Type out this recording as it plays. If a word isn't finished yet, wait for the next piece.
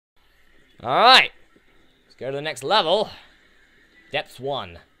Alright. Let's go to the next level. Depth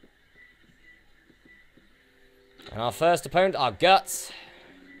 1. And our first opponent, our Guts.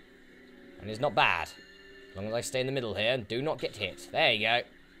 And he's not bad. As long as I stay in the middle here and do not get hit. There you go.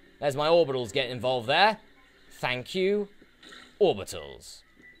 There's my orbitals getting involved there. Thank you, orbitals.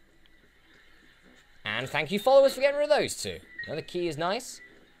 And thank you, followers, for getting rid of those two. Another key is nice.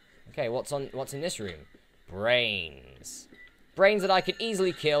 Okay, what's in this room? Brains. Brains that I can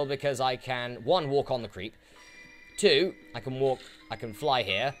easily kill because I can, 1, walk on the creep. 2, I can fly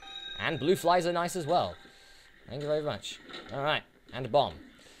here. And blue flies are nice as well. Thank you very much. Alright, and a bomb.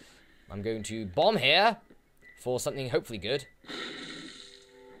 I'm going to bomb here for something hopefully good.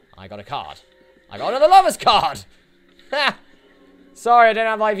 I got a card. I got another lover's card! Ha! Sorry, I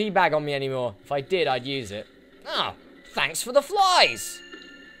don't have IV bag on me anymore. If I did, I'd use it. Oh, thanks for the flies!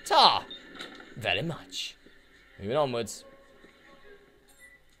 Ta! Very much. Moving onwards.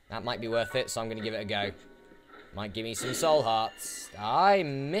 That might be worth it, so I'm going to give it a go. Might give me some soul hearts. I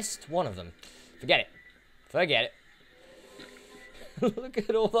missed one of them. Forget it. Forget it. Look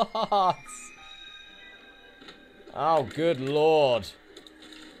at all the hearts. Oh, good lord.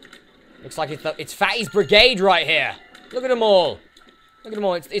 Looks like it's Fatty's Brigade right here. Look at them all. Look at them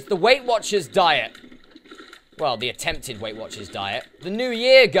all. It's the Weight Watchers diet. Well, the attempted Weight Watchers diet. The New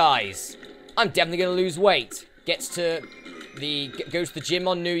Year, guys. I'm definitely going to lose weight. Goes to the gym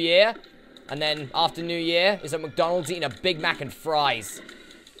on New Year. And then after New Year is at McDonald's eating a Big Mac and fries.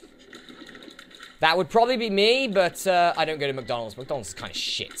 That would probably be me, but I don't go to McDonald's. McDonald's is kind of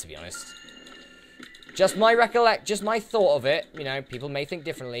shit, to be honest. Just my thought of it. You know, people may think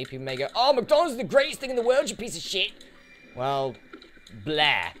differently. People may go, oh, McDonald's is the greatest thing in the world, you piece of shit. Well,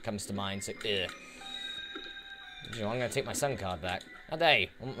 Blair comes to mind, so, ugh. You know, I'm going to take my sun card back. How dare you?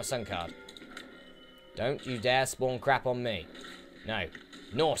 I want my sun card. Don't you dare spawn crap on me. No.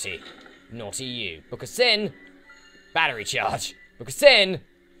 Naughty. Naughty you. Book of Sin. Battery charge. Book of Sin.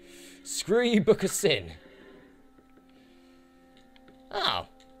 Screw you, Book of Sin. Oh.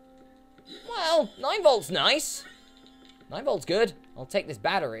 Well, 9 volts nice. 9 volts good. I'll take this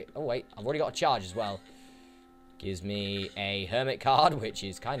battery. Oh, wait. I've already got a charge as well. Gives me a hermit card, which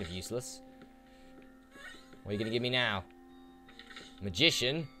is kind of useless. What are you going to give me now?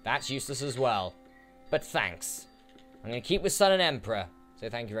 Magician. That's useless as well. But thanks. I'm going to keep with Sun and Emperor. So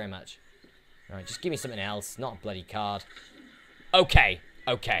thank you very much. Alright, just give me something else. Not a bloody card. Okay.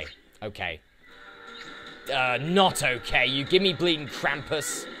 Okay. Okay. Not okay. You give me bleeding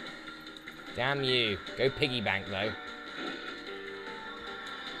Krampus. Damn you. Go piggy bank, though.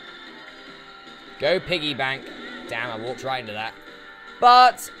 Go piggy bank. Damn, I walked right into that.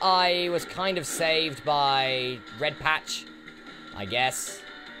 But I was kind of saved by Red Patch, I guess.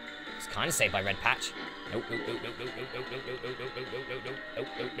 I was kind of saved by Red Patch. Nope, nope, nope, nope, nope, nope, nope, nope, nope, nope, nope, nope, nope, nope,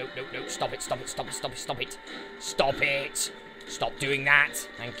 nope, nope, nope, nope. Stop it, stop it, stop it, stop it, stop it. Stop it. Stop doing that.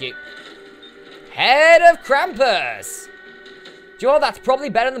 Thank you. Head of Krampus. Do you know what? That's probably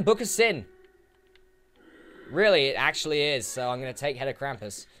better than Book of Sin. Really, it actually is. So I'm going to take Head of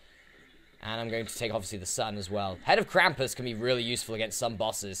Krampus. And I'm going to take, obviously, the Sun as well. Head of Krampus can be really useful against some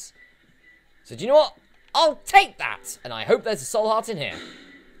bosses. So do you know what? I'll take that. And I hope there's a soul heart in here.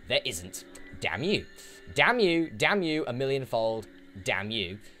 There isn't. Damn you. Damn you. Damn you a millionfold. Damn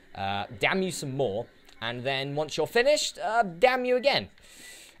you. Damn you some more. And then once you're finished, damn you again.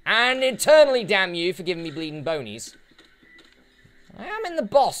 And eternally damn you for giving me bleeding bonies. I am in the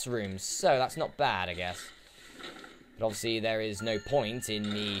boss room, so that's not bad, I guess. But obviously there is no point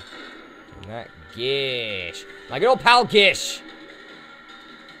in me... That Gish. My good old pal Gish.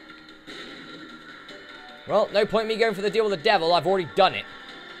 Well, no point in me going for the deal with the devil. I've already done it.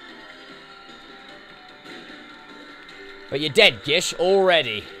 But you're dead, Gish,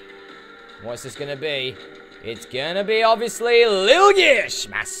 already. What's this gonna be? It's gonna be, obviously, Lil Gish,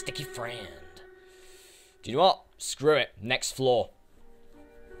 my sticky friend. Do you know what? Screw it. Next floor.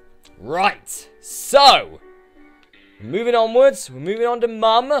 Right. So, we're moving onwards. We're moving on to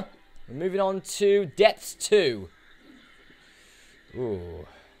Mum. We're moving on to Depth 2. Ooh.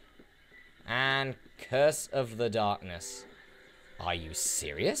 And Curse of the Darkness. Are you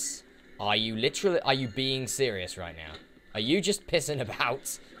serious? Are you being serious right now? Are you just pissing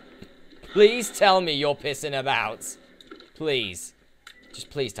about? Please tell me you're pissing about. Please. Just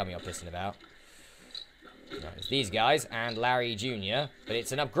please tell me you're pissing about. No, it's these guys and Larry Jr. But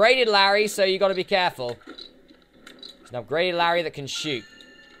it's an upgraded Larry, so you gotta be careful. It's an upgraded Larry that can shoot.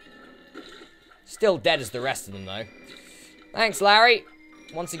 Still dead as the rest of them, though. Thanks, Larry.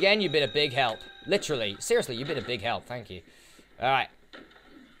 Once again, you've been a big help. Literally. Seriously, you've been a big help. Thank you. Alright.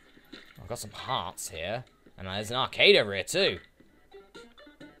 I've got some hearts here. And there's an arcade over here, too.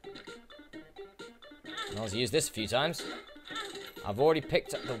 I'll use this a few times. I've already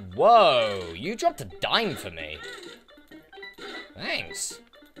picked up the... Whoa! You dropped a dime for me. Thanks.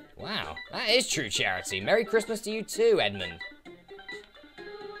 Wow, that is true charity. Merry Christmas to you too, Edmund.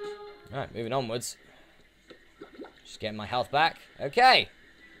 Alright, moving onwards. Just getting my health back. Okay.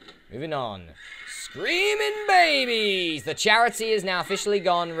 Moving on. Screaming babies! The charity is now officially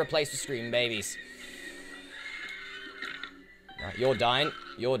gone and replaced with screaming babies. Alright, you're dying.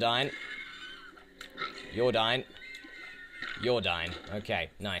 You're dying. You're dying. You're dying. Okay,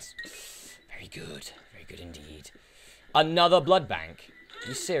 nice. Very good. Very good indeed. Another blood bank. Are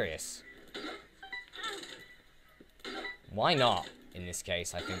you serious? Why not? In this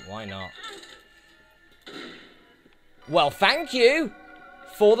case, I think. Why not? Well, thank you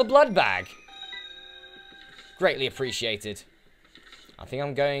for the blood bag. Greatly appreciated. I think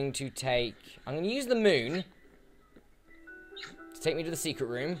I'm going to take... I'm going to use the moon to take me to the secret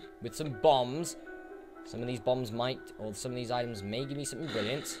room with some bombs. Some of these bombs might, or some of these items may give me something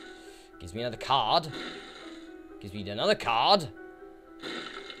brilliant. Gives me another card. Gives me another card.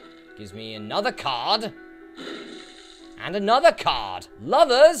 Gives me another card. And another card.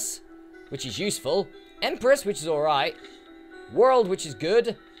 Lovers, which is useful. Empress, which is alright. World, which is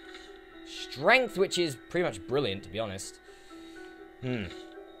good. Strength, which is pretty much brilliant, to be honest.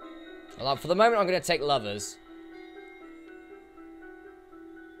 Well, for the moment, I'm going to take Lovers.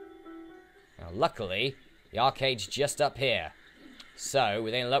 Now, luckily, the arcade's just up here. So,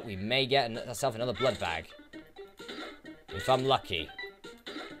 with any luck, we may get ourselves another blood bag. If I'm lucky.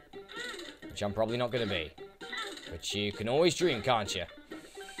 Which I'm probably not going to be. But you can always dream, can't you?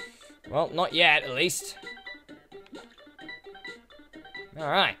 Well, not yet, at least.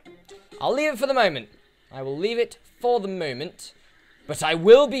 Alright. I'll leave it for the moment. I will leave it for the moment. But I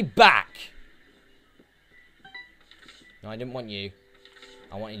will be back. No, I didn't want you.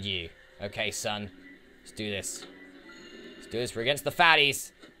 I wanted you. Okay, son. Let's do this. Let's do this. We're against the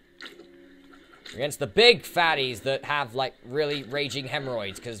fatties. We're against the big fatties that have, like, really raging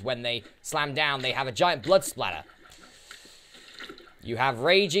hemorrhoids. Because when they slam down, they have a giant blood splatter. You have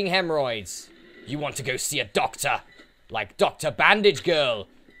raging hemorrhoids. You want to go see a doctor. Like Dr. Bandage Girl.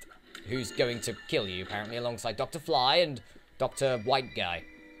 Who's going to kill you, apparently, alongside Dr. Fly and Dr. White Guy.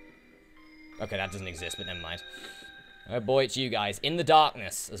 Okay, that doesn't exist, but never mind. Oh boy, it's you guys. In the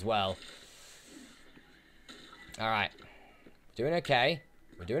darkness, as well. Alright. Doing okay.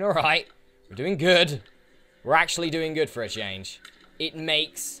 We're doing alright. We're doing good. We're actually doing good for a change. It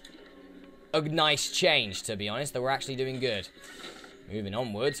makes a nice change, to be honest, that we're actually doing good. Moving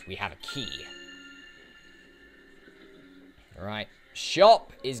onwards, we have a key. Alright.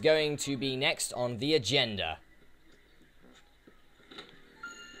 Shop is going to be next on the agenda.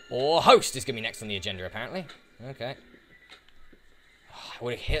 Or host is going to be next on the agenda, apparently. Okay. Oh, I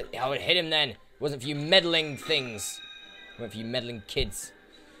would have hit him then. It wasn't for you meddling things. It wasn't for you meddling kids.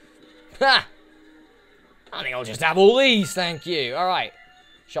 Ha! I think I'll just have all these, thank you. Alright.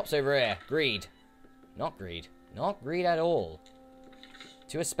 Shop's over here. Greed. Not greed. Not greed at all.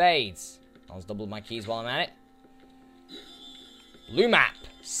 Two of spades. I'll just double my keys while I'm at it. Blue map.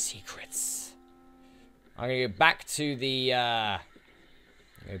 Secrets. I'm gonna go back to the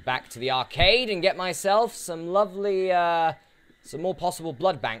arcade and get myself some lovely some more possible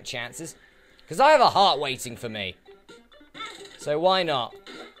blood bank chances. Because I have a heart waiting for me. So why not?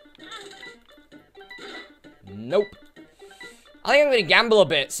 Nope. I think I'm gonna gamble a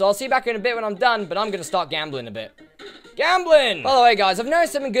bit, so I'll see you back in a bit when I'm done, but I'm gonna start gambling a bit. Gambling! By the way, guys, I've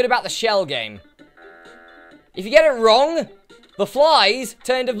noticed something good about the shell game. If you get it wrong, the flies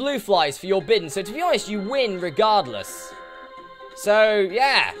turn into blue flies for your bid, so to be honest, you win regardless. So,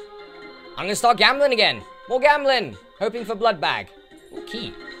 yeah. I'm gonna start gambling again. More gambling. Hoping for blood bag. Ooh,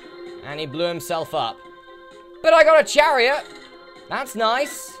 key. And he blew himself up. But I got a chariot. That's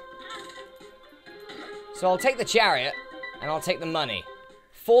nice. So I'll take the chariot, and I'll take the money.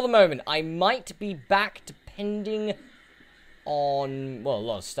 For the moment, I might be back depending on, well, a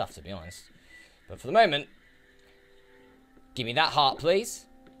lot of stuff, to be honest. But for the moment, give me that heart, please.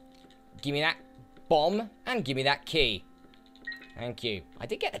 Give me that bomb, and give me that key. Thank you. I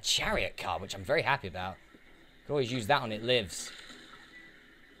did get the chariot card, which I'm very happy about. Could always use that when it lives.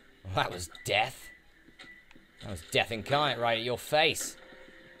 Well, that was death. That was death incarnate right at your face.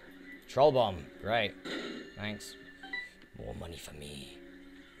 Troll bomb. Great. Thanks. More money for me.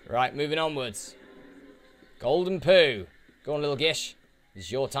 Right, moving onwards. Golden poo. Go on, little Gish.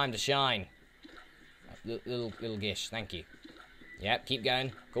 It's your time to shine. Little Gish, thank you. Yep, keep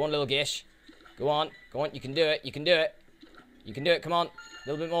going. Go on, little Gish. Go on. Go on, you can do it. You can do it. You can do it, come on. A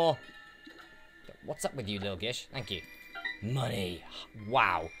little bit more. What's up with you, little Gish? Thank you. Money.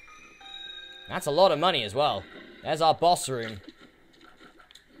 Wow. That's a lot of money as well. There's our boss room.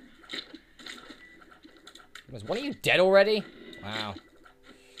 Was one of you dead already? Wow.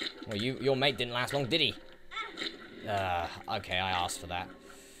 Well, your mate didn't last long, did he? Okay, I asked for that.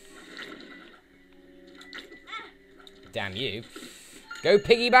 Damn you. Go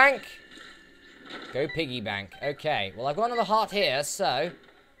piggy bank. Go piggy bank. Okay, well, I've got another heart here, so...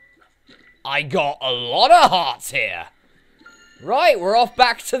 I got a lot of hearts here. Right, we're off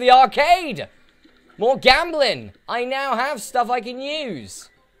back to the arcade. More gambling. I now have stuff I can use.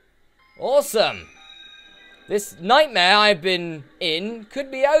 Awesome. This nightmare I've been in could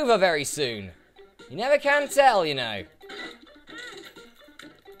be over very soon. You never can tell, you know.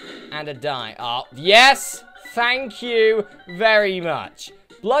 And a die. Oh, yes. Thank you very much.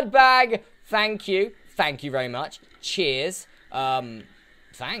 Blood bag. Thank you. Thank you very much. Cheers.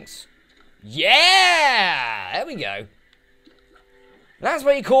 Thanks. Yeah! There we go. That's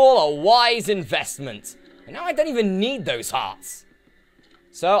what you call a wise investment. And now I don't even need those hearts.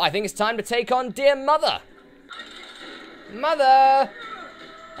 So I think it's time to take on dear Mother. Mother!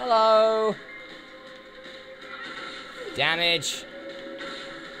 Hello. Damage.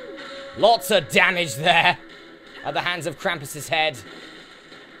 Lots of damage there. At the hands of Krampus's head.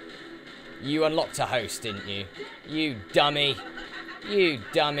 You unlocked a host, didn't you? You dummy. You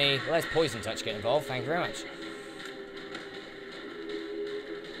dummy. Well, there's Poison Touch get involved. Thank you very much.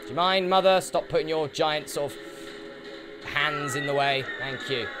 Do you mind, Mother? Stop putting your giant sort of hands in the way. Thank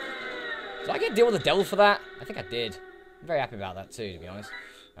you. Did I get to deal with the devil for that? I think I did. I'm very happy about that too, to be honest.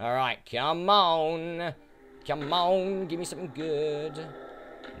 Alright, come on. Come on. Give me something good.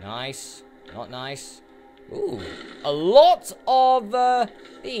 Nice. Not nice. Ooh. A lot of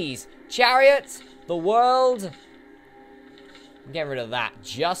these. Chariot. The world. Get rid of that,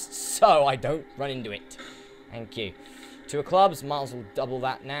 just so I don't run into it. Thank you. 2 of clubs, might as well double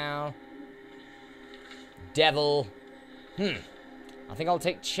that now. Devil. I think I'll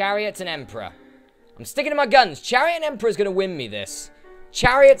take Chariot and Emperor. I'm sticking to my guns. Chariot and Emperor is going to win me this.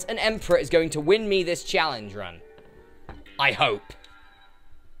 Chariot and Emperor is going to win me this challenge run. I hope.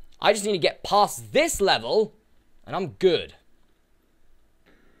 I just need to get past this level, and I'm good.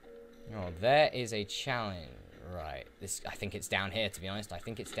 Oh, there is a challenge. Right, I think it's down here, to be honest. I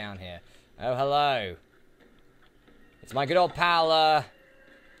think it's down here. Oh, hello. It's my good old pal,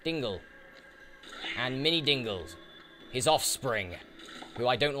 Dingle. And Mini Dingles. His offspring, who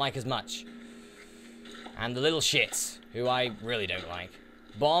I don't like as much. And the little shits, who I really don't like.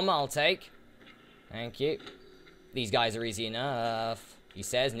 Bomb, I'll take. Thank you. These guys are easy enough, he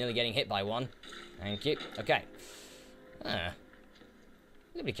says, nearly getting hit by one. Thank you. Okay.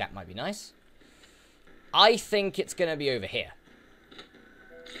 Liberty Cap might be nice. I think it's going to be over here.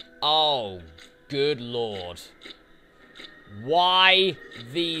 Oh, good lord. Why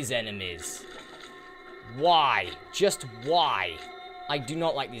these enemies? Why? Just why? I do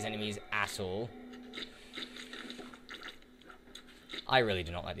not like these enemies at all. I really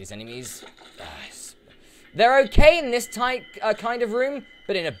do not like these enemies. They're okay in this type, kind of room,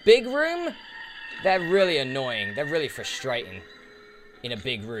 but in a big room, they're really annoying. They're really frustrating in a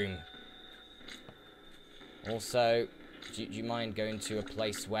big room. Also, do you mind going to a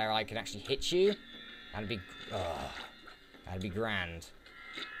place where I can actually hit you? That'd be grand.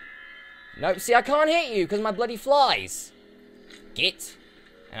 Nope, see, I can't hit you because my bloody flies. Git.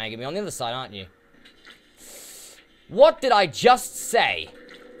 And you're going to be on the other side, aren't you? What did I just say?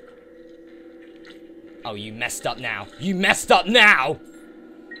 Oh, you messed up now. You messed up now!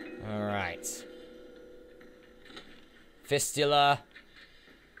 Alright. Fistula.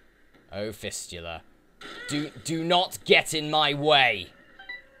 Oh, Fistula. Do not get in my way.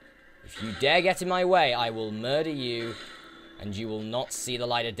 If you dare get in my way, I will murder you, and you will not see the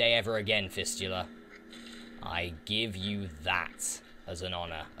light of day ever again, Fistula. I give you that as an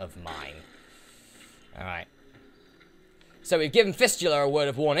honor of mine. Alright. So we've given Fistula a word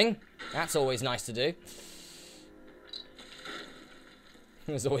of warning. That's always nice to do.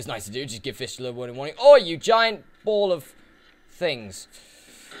 It's always nice to do, just give Fistula a word of warning. Oh, you giant ball of things.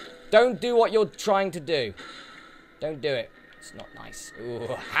 Don't do what you're trying to do. Don't do it. It's not nice.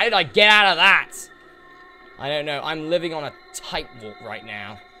 Ooh, how did I get out of that? I don't know. I'm living on a tightrope right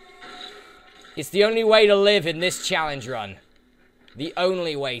now. It's the only way to live in this challenge run. The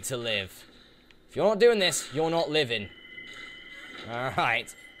only way to live. If you're not doing this, you're not living.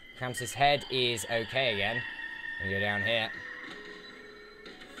 Alright. Krampus's head is okay again. We go down here.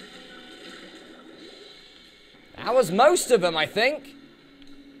 That was most of them, I think.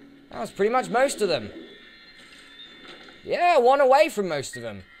 That was pretty much most of them. Yeah, one away from most of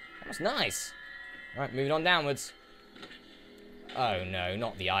them. That was nice. Alright, moving on downwards. Oh no,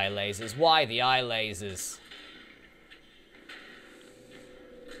 not the eye lasers. Why the eye lasers?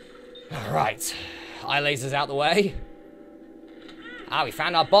 Alright. Eye lasers out the way. Ah, we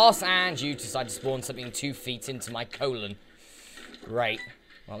found our boss, and you decided to spawn something 2 feet into my colon. Great.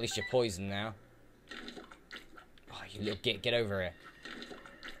 Well, at least you're poisoned now. Oh, you little git, get over here.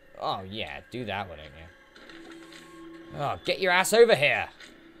 Oh, yeah, do that, why don't you? Oh, get your ass over here.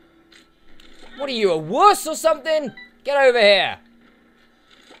 What are you, a wuss or something? Get over here.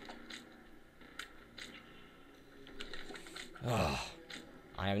 Oh,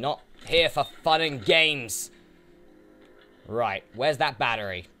 I am not here for fun and games. Right, where's that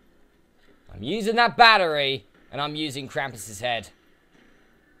battery? I'm using that battery, and I'm using Krampus's head.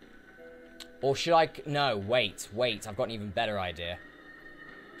 Or should I... No, wait. I've got an even better idea.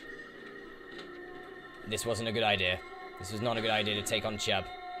 This wasn't a good idea. This was not a good idea to take on Chub.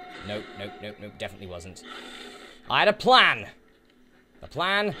 Nope, definitely wasn't. I had a plan. The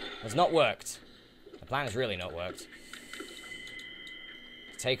plan has not worked. The plan has really not worked.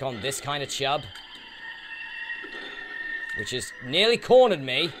 Take on this kind of Chub, which has nearly cornered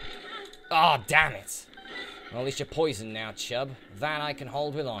me. Oh, damn it. Well, at least you're poisoned now, Chub. That I can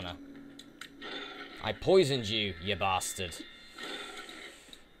hold with honor. I poisoned you, you bastard.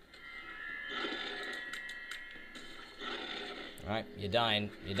 Alright, you're dying.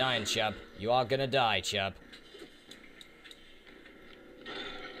 You're dying, Chub. You are gonna die, Chub.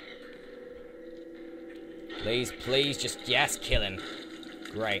 Please, please, just, yes, kill him.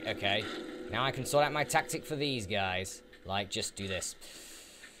 Great, okay. Now I can sort out my tactic for these guys. Like, just do this.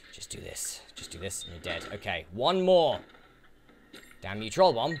 Just do this. Just do this, and you're dead. Okay, one more. Damn you,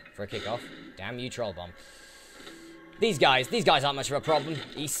 Troll Bomb, for a kickoff. Damn you, Troll Bomb. These guys aren't much of a problem.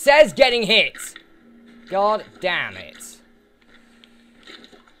 He says getting hit. God damn it.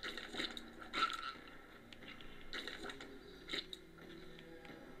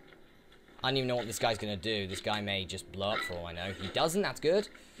 I don't even know what this guy's gonna do. This guy may just blow up for all I know. He doesn't, that's good.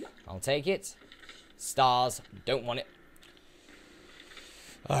 I'll take it. Stars, don't want it.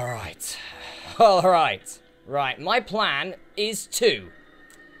 Alright. Alright. Right, my plan is to...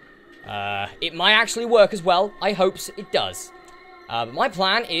 it might actually work as well. I hope it does. But my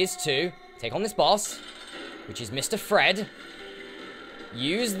plan is to take on this boss, which is Mr. Fred.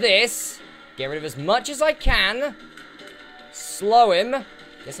 Use this. Get rid of as much as I can. Slow him.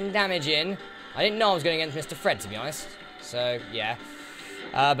 Get some damage in. I didn't know I was going against Mr. Fred, to be honest. So, yeah.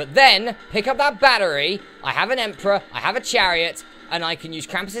 But then, pick up that battery. I have an Emperor. I have a Chariot. And I can use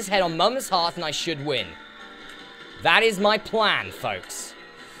Krampus's head on Mum's Hearth, and I should win. That is my plan, folks.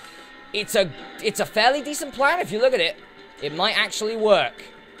 It's a fairly decent plan, if you look at it. It might actually work.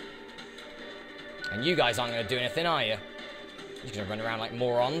 And you guys aren't going to do anything, are you? You're just going to run around like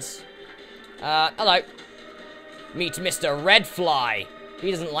morons. Hello. Meet Mr. Redfly. He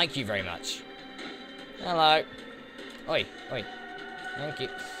doesn't like you very much. Hello. Oi, oi. Thank you.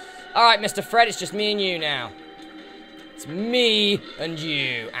 Alright, Mr. Fred, it's just me and you now. It's me and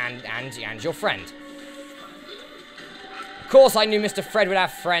you, and your friend. Of course I knew Mr. Fred would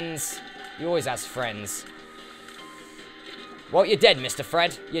have friends. He always has friends. Well, you're dead, Mr.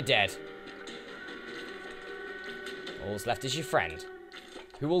 Fred. You're dead. All that's left is your friend,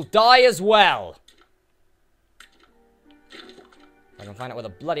 who will die as well. I can find out where the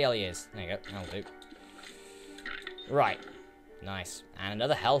bloody hell he is. There you go. That'll do. Right. Nice. And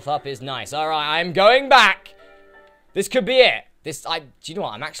another health up is nice. Alright, I'm going back. This could be it. Do you know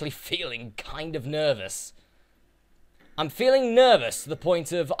what? I'm actually feeling kind of nervous. I'm feeling nervous to the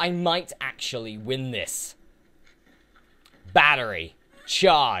point of I might actually win this. Battery.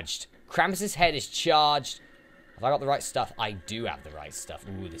 Charged. Krampus's head is charged. Have I got the right stuff? I do have the right stuff.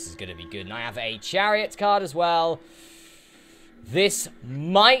 Ooh, this is going to be good. And I have a Chariot card as well. This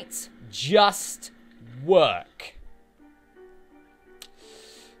might just work.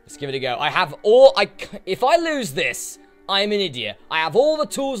 Let's give it a go. I have all... if I lose this, I'm an idiot. I have all the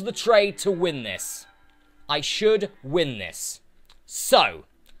tools of the trade to win this. I should win this. So,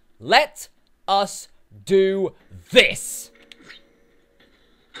 let us do this.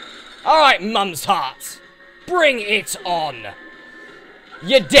 Alright, Mum's Heart. Bring it on.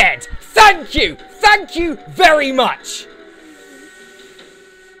 You're dead. Thank you. Thank you very much.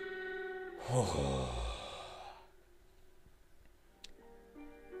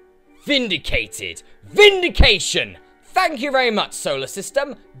 Vindicated. Vindication. Thank you very much, Solar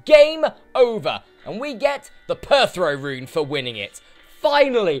System. Game over. And we get the Perthro rune for winning it.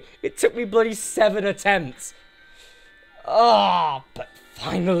 Finally. It took me bloody 7 attempts. Ah, but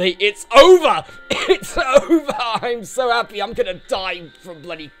finally it's over. It's over. I'm so happy. I'm gonna die from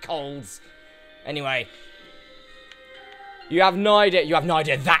bloody colds. Anyway. You have no idea. You have no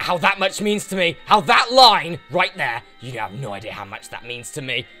idea how that much means to me. How that line right there. You have no idea how much that means to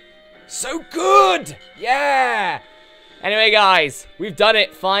me. So good! Yeah! Anyway, guys, we've done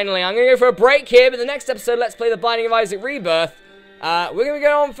it, finally. I'm going to go for a break here, but the next episode, let's play The Binding of Isaac Rebirth. We're going to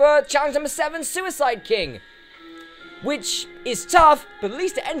go on for challenge number 7, Suicide King. Which is tough, but at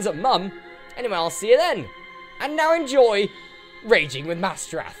least it ends up mum. Anyway, I'll see you then. And now enjoy Raging with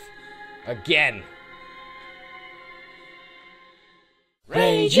Masterath. Again.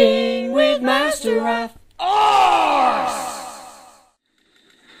 Raging with Masterath.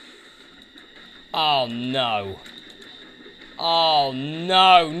 Oh no. Oh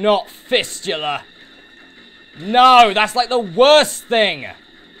no, not fistula. No, that's like the worst thing.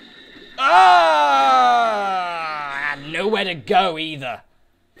 Ah, nowhere to go either.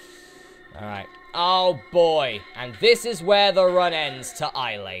 Alright. Oh boy. And this is where the run ends to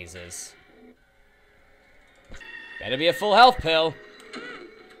eye lasers. Better be a full health pill.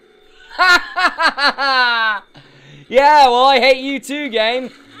 Ha ha ha ha! Yeah, well, I hate you too, game.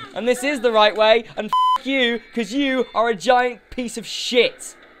 And this is the right way. And f you, because you are a giant piece of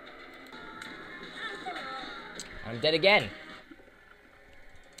shit. I'm dead again.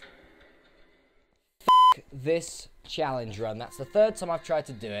 F this challenge run. That's the 3rd time I've tried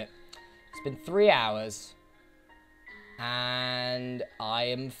to do it. It's been 3 hours. And I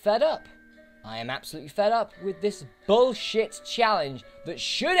am fed up. I am absolutely fed up with this bullshit challenge that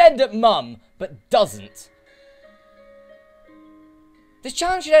should end at mum, but doesn't. This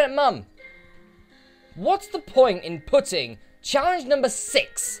challenge should end at mum. What's the point in putting challenge number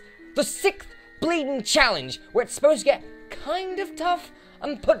 6, the 6th bleeding challenge, where it's supposed to get kind of tough,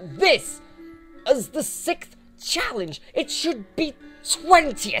 and put this as the 6th challenge? It should be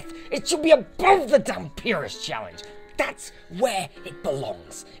 20th. It should be above the damn Purist challenge. That's where it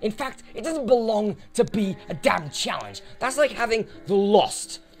belongs. In fact, it doesn't belong to be a damn challenge. That's like having The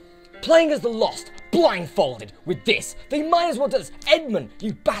Lost. Playing as The Lost, blindfolded with this. They might as well do this. Edmund,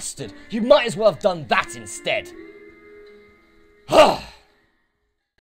 you bastard. You might as well have done that instead.